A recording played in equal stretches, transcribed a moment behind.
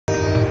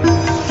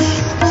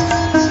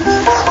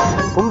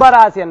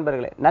கும்பராசி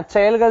அன்பர்களே,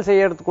 நற்செயல்கள்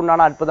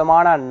செய்யறதுக்குண்டான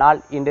அற்புதமான நாள்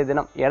இன்றைய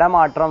தினம்.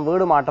 இடமாற்றம்,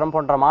 வீடு மாற்றம்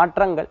போன்ற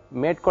மாற்றங்கள்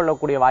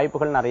மேற்கொள்ளக்கூடிய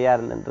வாய்ப்புகள் நிறைய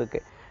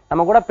இருந்துருக்கு.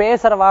 நம்ம கூட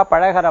பேசுறவா,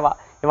 பழகிறவா,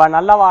 இவ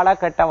நல்லவாளா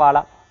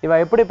கெட்டவாளா, இவ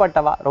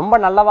எப்படிப்பட்டவா, ரொம்ப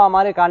நல்லவா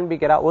மாதிரி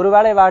காண்பிக்கிறா,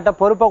 ஒருவேளை இவாட்ட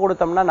பொறுப்பை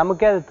கொடுத்தோம்னா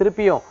நமக்கே அது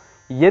திருப்பியும்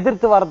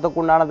எதிர்த்து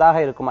வர்றதுக்கு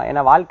உண்டானதாக இருக்குமா?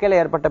 ஏன்னா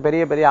வாழ்க்கையில ஏற்பட்ட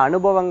பெரிய பெரிய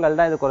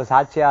அனுபவங்கள் தான் இதுக்கு ஒரு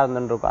சாட்சியா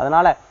இருந்துருக்கும்.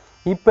 அதனால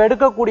இப்ப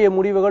எடுக்கக்கூடிய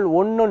முடிவுகள்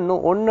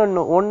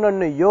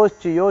ஒன்னொன்னு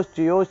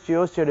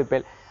யோசிச்சு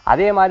எடுப்பேன்.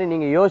 அதே மாதிரி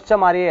நீங்க யோசிச்ச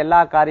மாதிரியே எல்லா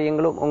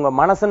காரியங்களும் உங்க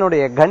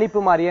மனசனுடைய கணிப்பு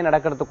மாதிரியே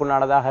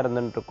நடக்கிறதுக்குண்டானதாக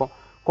இருந்துட்டு இருக்கும்.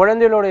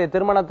 குழந்தைகளுடைய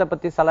திருமணத்தை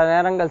பத்தி சில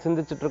நேரங்கள்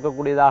சிந்திச்சுட்டு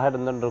இருக்கக்கூடியதாக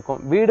இருந்துட்டு இருக்கும்.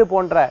 வீடு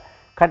போன்ற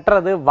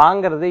கட்டுறது,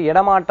 வாங்குறது,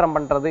 இடமாற்றம்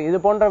பண்றது, இது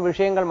போன்ற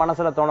விஷயங்கள்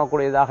மனசுல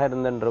தோணக்கூடியதாக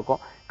இருந்துட்டு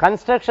இருக்கும்.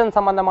 கன்ஸ்ட்ரக்ஷன்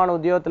சம்பந்தமான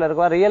உத்தியோகத்துல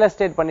இருக்கிற, ரியல்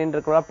எஸ்டேட் பண்ணிட்டு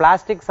இருக்கிற,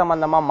 பிளாஸ்டிக்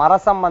சம்பந்தமா, மர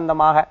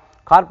சம்பந்தமாக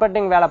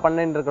கார்பெட்டிங் வேலை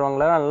பண்ணிட்டு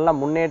இருக்கிறவங்கள நல்ல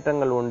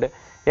முன்னேற்றங்கள் உண்டு.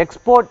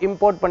 எக்ஸ்போர்ட்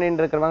இம்போர்ட்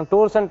பண்ணிட்டு இருக்கிறவங்க,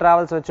 டூர்ஸ் அண்ட்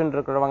டிராவல்ஸ் வச்சுட்டு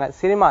இருக்கிறவங்க,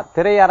 சினிமா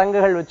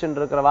திரையரங்குகள் வச்சுட்டு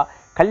இருக்கிறவா,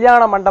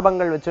 கல்யாண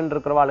மண்டபங்கள் வச்சுட்டு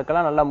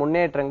இருக்கிறவாளுக்கெல்லாம் நல்ல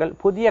முன்னேற்றங்கள்.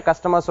 புதிய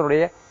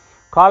கஸ்டமர்ஸுடைய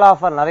கால்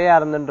ஆஃபர் நிறைய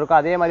இருந்துட்டு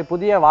இருக்கும். அதே மாதிரி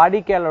புதிய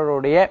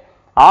வாடிக்கையாளருடைய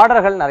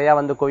ஆர்டர்கள் நிறைய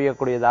வந்து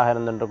குவியக்கூடியதாக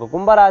இருந்துட்டு இருக்கும்.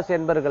 கும்பராசி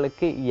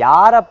என்பவர்களுக்கு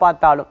யாரை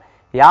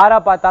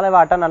பார்த்தாலும்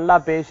வாட்ட நல்லா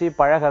பேசி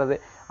பழகிறது,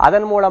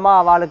 அதன் மூலமா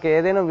அவளுக்கு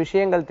ஏதேனும்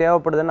விஷயங்கள்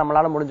தேவைப்படுதுன்னு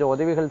நம்மளால முடிஞ்ச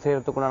உதவிகள்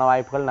செய்யறதுக்குண்டான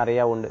வாய்ப்புகள்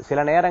நிறைய உண்டு.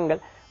 சில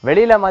நேரங்கள்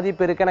வெளியில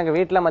மதிப்பு இருக்கு, எனக்கு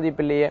வீட்டுல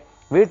மதிப்பு இல்லையே,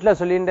 வீட்டுல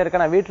சொல்லிட்டு இருக்க,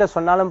 நான் வீட்டுல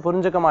சொன்னாலும்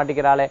புரிஞ்சுக்க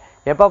மாட்டேங்கிறாளே,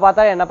 எப்ப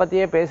பார்த்தா என்னை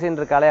பத்தியே பேசிட்டு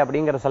இருக்காளே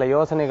அப்படிங்கிற சில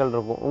யோசனைகள்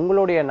இருக்கும்.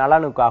 உங்களுடைய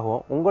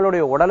நலனுக்காகவும்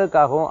உங்களுடைய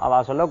உடலுக்காகவும்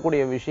அவ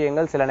சொல்லக்கூடிய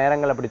விஷயங்கள் சில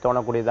நேரங்கள் அப்படி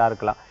தோணக்கூடியதா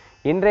இருக்கலாம்.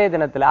 இன்றைய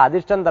தினத்துல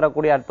அதிர்ஷ்டம்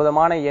தரக்கூடிய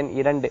அற்புதமான எண்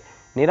 2,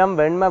 நிறம்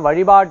வெண்மை.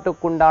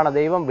 வழிபாட்டுக்குண்டான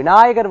தெய்வம்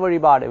விநாயகர்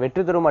வழிபாடு,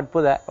 வெற்றி தரும்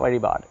அற்புத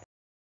வழிபாடு.